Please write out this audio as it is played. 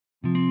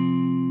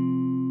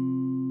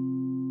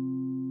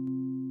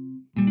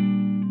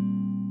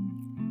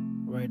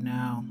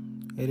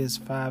It is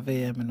 5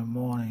 a.m. in the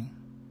morning.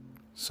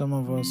 Some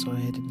of us are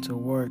heading to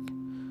work.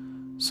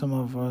 Some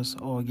of us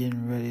are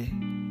getting ready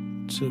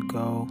to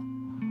go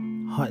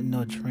hunting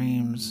our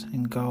dreams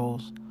and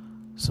goals.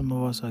 Some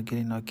of us are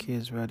getting our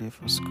kids ready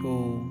for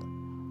school.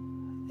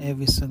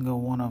 Every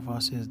single one of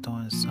us is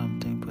doing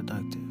something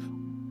productive.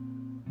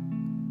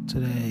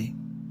 Today,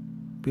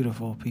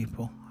 beautiful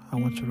people, I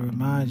want to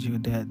remind you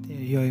that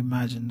your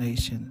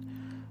imagination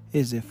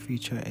is the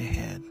future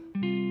ahead.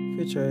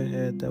 Future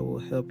ahead that will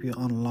help you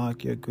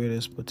unlock your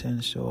greatest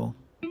potential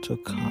to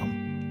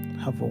come.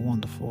 Have a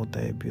wonderful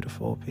day,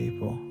 beautiful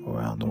people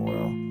around the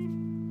world.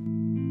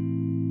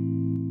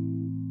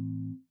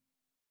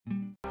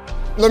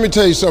 Let me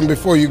tell you something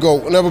before you go.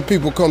 Whenever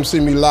people come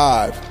see me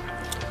live,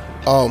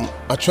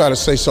 I try to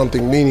say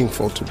something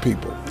meaningful to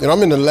people. And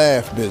I'm in the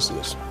laugh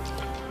business.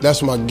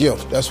 That's my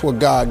gift. That's what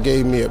God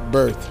gave me at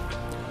birth.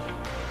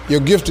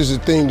 Your gift is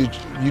the thing that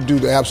you do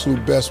the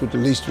absolute best with the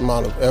least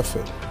amount of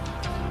effort.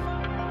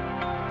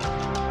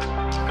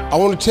 I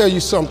want to tell you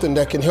something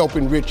that can help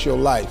enrich your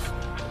life.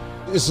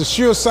 It's a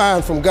sure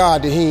sign from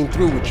God that He ain't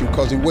through with you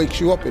because He wakes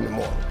you up in the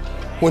morning.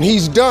 When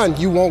He's done,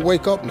 you won't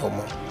wake up no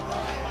more.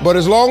 But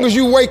as long as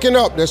you're waking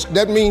up,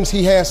 that means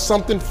He has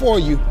something for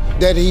you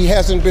that He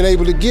hasn't been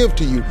able to give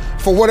to you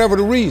for whatever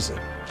the reason.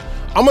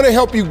 I'm going to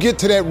help you get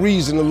to that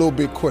reason a little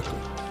bit quicker.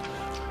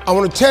 I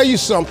want to tell you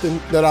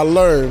something that I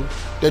learned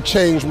that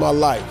changed my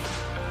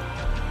life.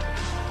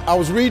 I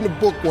was reading a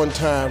book one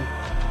time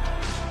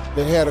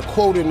that had a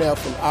quote in there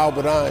from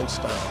Albert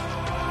Einstein.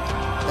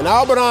 And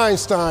Albert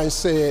Einstein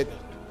said,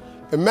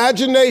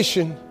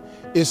 "Imagination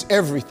is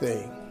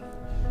everything.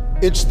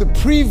 It's the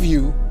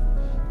preview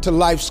to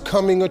life's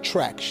coming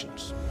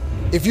attractions."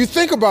 If you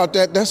think about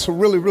that, that's a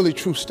really, really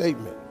true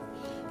statement.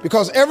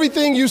 Because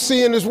everything you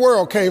see in this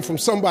world came from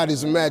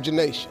somebody's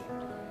imagination.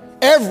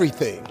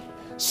 Everything.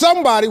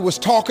 Somebody was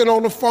talking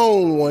on the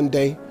phone one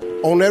day,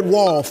 on that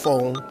wall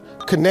phone,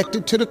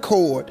 connected to the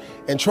cord,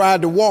 and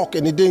tried to walk,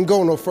 and it didn't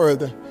go no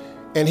further.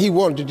 And he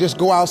wanted to just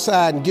go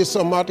outside and get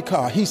something out the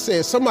car.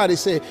 Somebody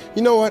said,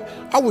 "You know what?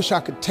 I wish I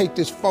could take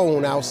this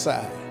phone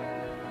outside."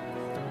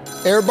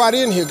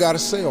 Everybody in here got a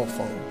cell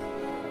phone.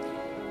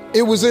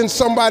 It was in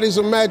somebody's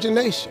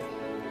imagination.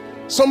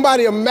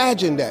 Somebody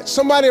imagined that.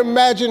 Somebody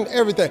imagined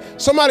everything.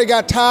 Somebody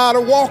got tired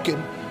of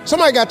walking.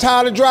 Somebody got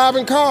tired of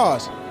driving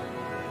cars.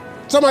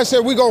 Somebody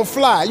said, "We're going to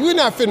fly." You're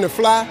not finna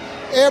fly.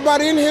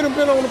 Everybody in here done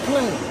been on a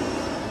plane.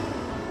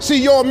 See,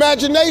 your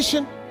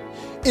imagination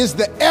is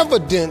the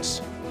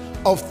evidence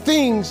of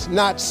things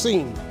not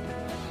seen.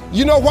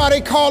 You know why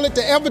they call it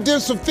the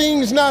evidence of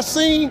things not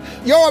seen?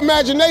 Your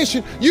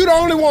imagination, you the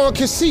only one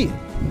can see it.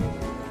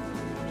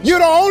 You're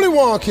the only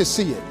one can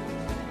see it.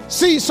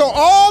 See, so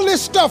all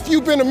this stuff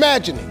you've been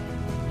imagining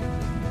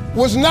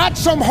was not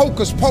some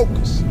hocus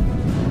pocus.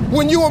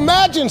 When you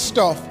imagine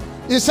stuff,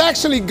 it's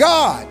actually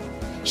God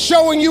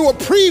showing you a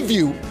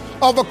preview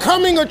of a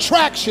coming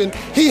attraction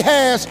He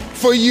has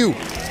for you.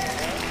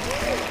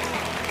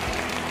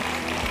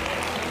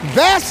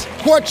 That's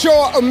what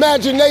your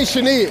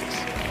imagination is.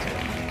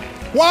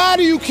 Why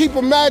do you keep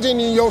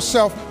imagining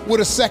yourself with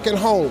a second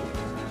home?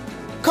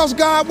 Because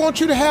God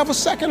wants you to have a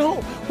second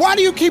home. Why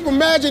do you keep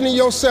imagining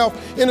yourself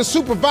in a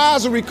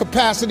supervisory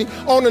capacity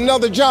on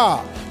another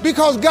job?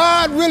 Because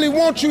God really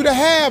wants you to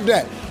have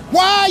that.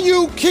 Why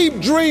you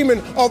keep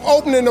dreaming of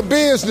opening a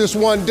business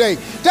one day?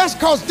 That's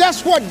because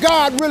that's what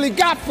God really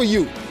got for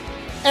you.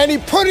 And He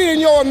put it in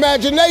your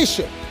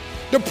imagination.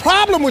 The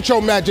problem with your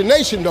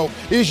imagination, though,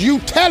 is you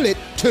tell it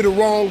to the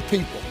wrong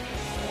people.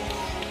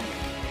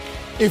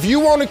 If you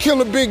want to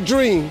kill a big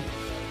dream,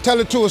 tell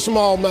it to a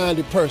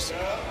small-minded person.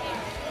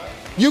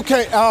 You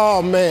can't,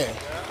 oh man.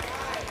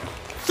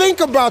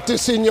 Think about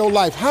this in your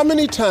life. How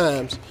many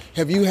times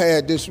have you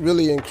had this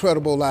really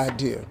incredible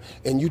idea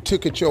and you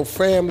took it to your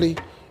family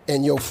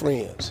and your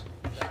friends?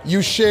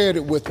 You shared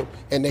it with them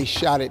and they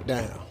shot it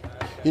down.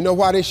 You know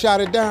why they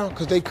shot it down?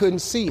 Because they couldn't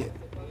see it.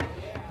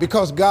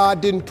 Because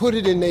God didn't put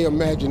it in their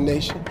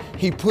imagination,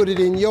 He put it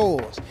in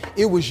yours.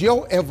 It was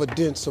your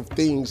evidence of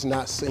things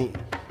not seen.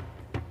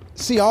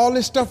 See, all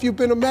this stuff you've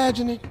been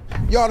imagining,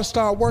 you ought to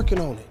start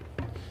working on it.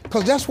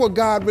 Because that's what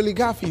God really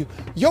got for you.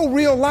 Your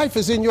real life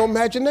is in your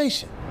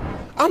imagination.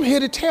 I'm here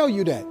to tell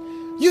you that.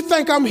 You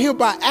think I'm here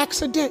by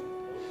accident?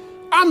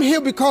 I'm here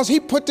because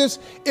He put this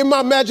in my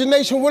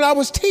imagination when I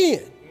was 10.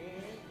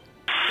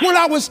 When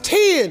I was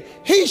 10,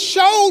 He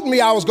showed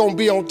me I was going to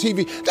be on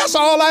TV. That's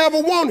all I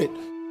ever wanted.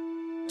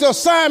 The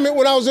assignment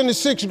when I was in the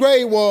 6th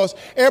grade was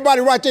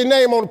everybody write their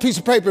name on a piece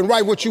of paper and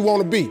write what you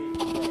want to be.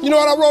 You know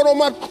what I wrote on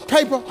my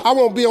paper? I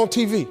want to be on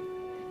TV.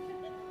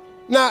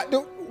 Now,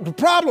 the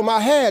problem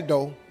I had,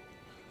 though,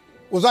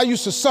 was I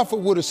used to suffer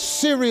with a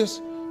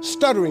serious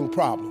stuttering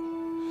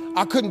problem.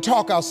 I couldn't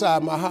talk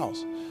outside my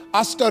house.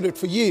 I stuttered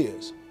for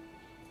years.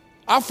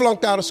 I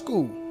flunked out of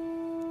school.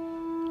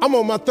 I'm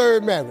on my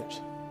 3rd marriage.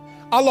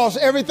 I lost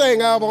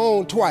everything I ever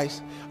owned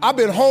twice. I've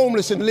been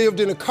homeless and lived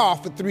in a car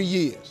for 3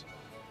 years.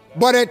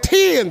 But at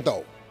 10,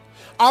 though,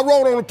 I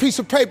wrote on a piece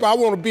of paper, I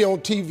want to be on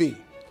TV.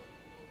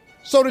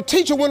 So the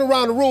teacher went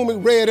around the room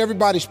and read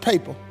everybody's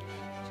paper.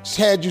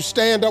 had you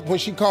stand up when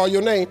she called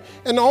your name,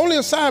 and the only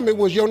assignment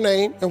was your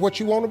name and what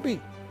you want to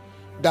be.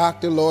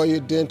 Doctor, lawyer,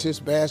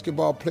 dentist,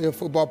 basketball player,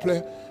 football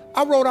player.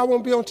 I wrote I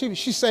want to be on TV.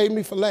 She saved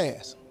me for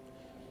last.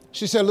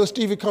 She said, little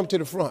Stevie, come to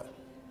the front.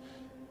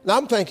 Now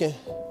I'm thinking,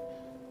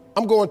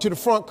 I'm going to the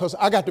front because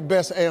I got the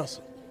best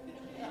answer.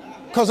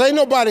 Because ain't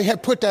nobody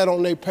had put that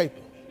on their paper.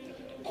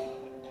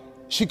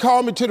 She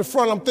called me to the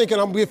front. I'm thinking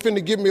I'm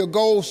finna give me a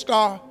gold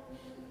star.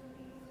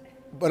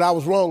 But I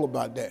was wrong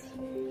about that.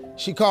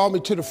 She called me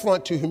to the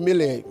front to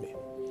humiliate me.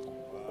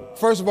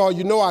 First of all,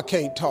 you know I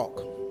can't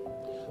talk.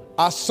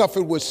 I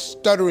suffered with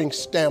stuttering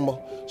stammer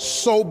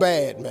so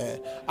bad, man.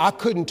 I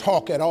couldn't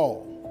talk at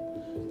all.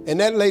 And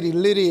that lady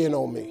lit in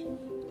on me.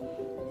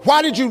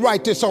 Why did you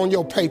write this on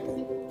your paper?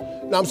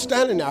 Now I'm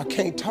standing there, I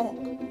can't talk.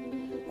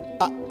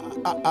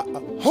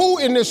 Who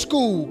in this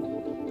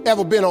school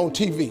ever been on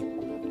TV?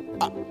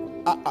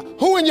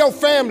 Who in your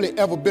family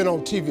ever been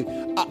on TV?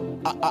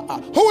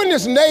 Who in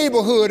this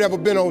neighborhood ever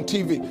been on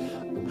TV?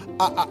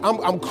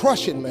 I'm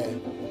crushing,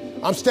 man.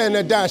 I'm standing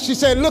there dying. She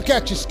said, look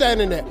at you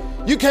standing there.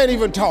 You can't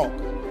even talk.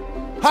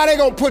 How they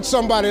gonna put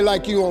somebody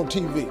like you on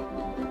TV?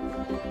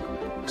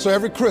 So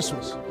every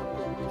Christmas,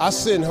 I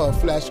send her a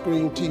flat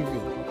screen TV.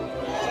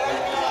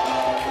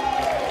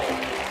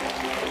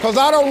 Because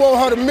I don't want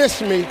her to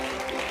miss me.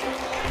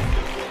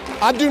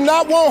 I do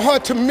not want her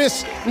to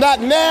miss not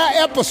an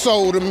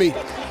episode of me.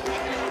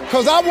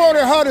 Because I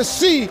wanted her to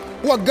see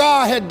what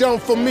God had done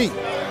for me.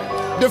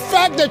 The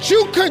fact that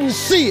you couldn't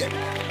see it,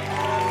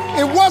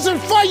 it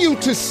wasn't for you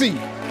to see.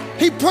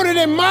 He put it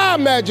in my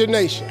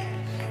imagination.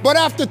 But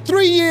after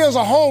 3 years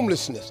of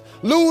homelessness,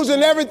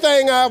 losing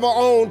everything I ever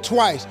owned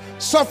twice,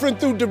 suffering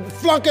through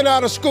flunking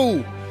out of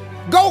school,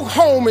 go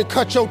home and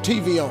cut your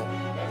TV on.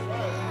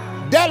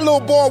 That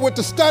little boy with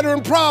the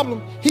stuttering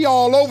problem, he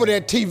all over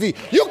that TV.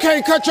 You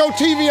can't cut your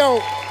TV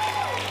on.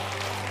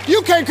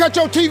 You can't cut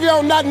your TV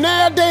on not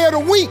now day of the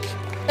week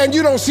and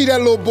you don't see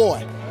that little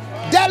boy.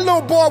 That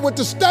little boy with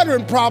the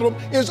stuttering problem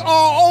is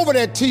all over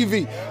that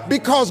TV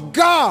because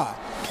God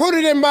put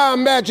it in my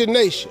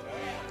imagination.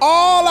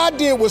 All I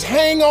did was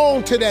hang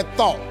on to that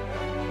thought.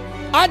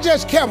 I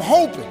just kept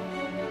hoping.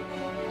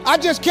 I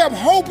just kept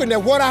hoping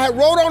that what I had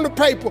wrote on the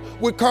paper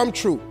would come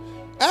true.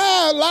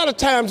 A lot of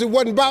times it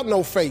wasn't about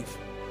no faith.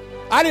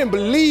 I didn't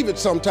believe it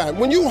sometimes.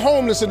 When you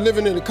homeless and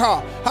living in a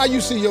car, how you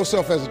see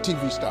yourself as a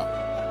TV star?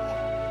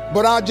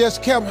 But I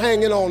just kept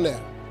hanging on there.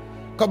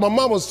 Because my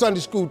mama was a Sunday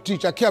school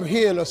teacher. I kept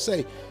hearing her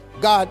say,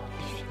 God,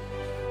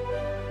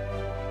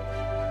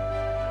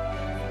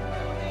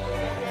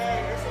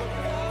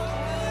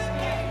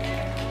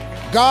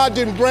 God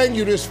didn't bring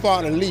you this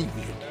far to leave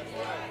you.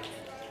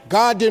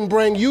 God didn't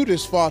bring you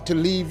this far to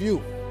leave you.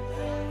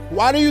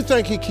 Why do you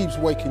think he keeps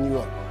waking you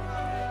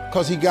up?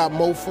 Because he got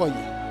more for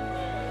you.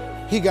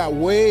 He got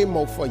way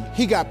more for you.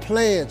 He got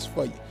plans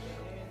for you.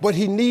 But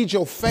he needs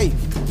your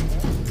faith.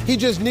 He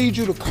just needs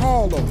you to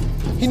call on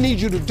him. He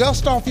needs you to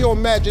dust off your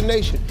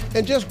imagination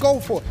and just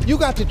go for it. You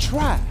got to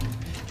try.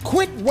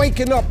 Quit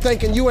waking up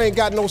thinking you ain't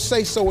got no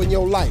say-so in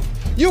your life.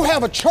 You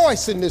have a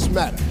choice in this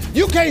matter.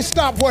 You can't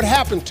stop what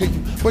happened to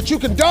you, but you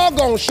can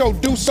doggone sure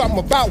do something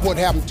about what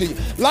happened to you.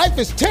 Life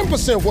is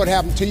 10% what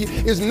happened to you,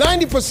 is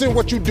 90%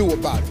 what you do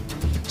about it.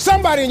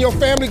 Somebody in your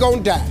family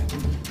gonna die.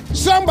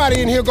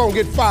 Somebody in here gonna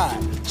get fired.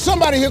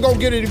 Somebody here gonna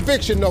get an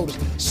eviction notice.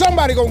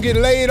 Somebody gonna get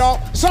laid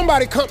off.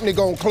 Somebody company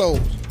gonna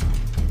close.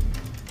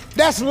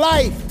 That's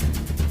life.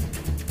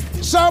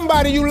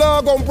 Somebody you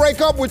love gonna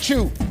break up with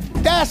you.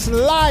 That's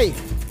life.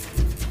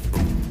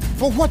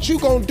 But what you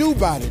gonna do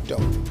about it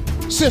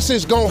though? Since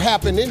it's gonna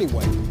happen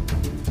anyway.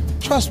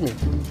 Trust me,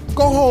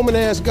 go home and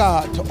ask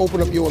God to open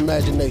up your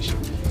imagination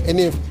and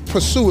then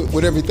pursue it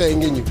with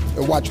everything in you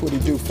and watch what he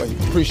do for you.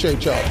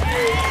 Appreciate y'all.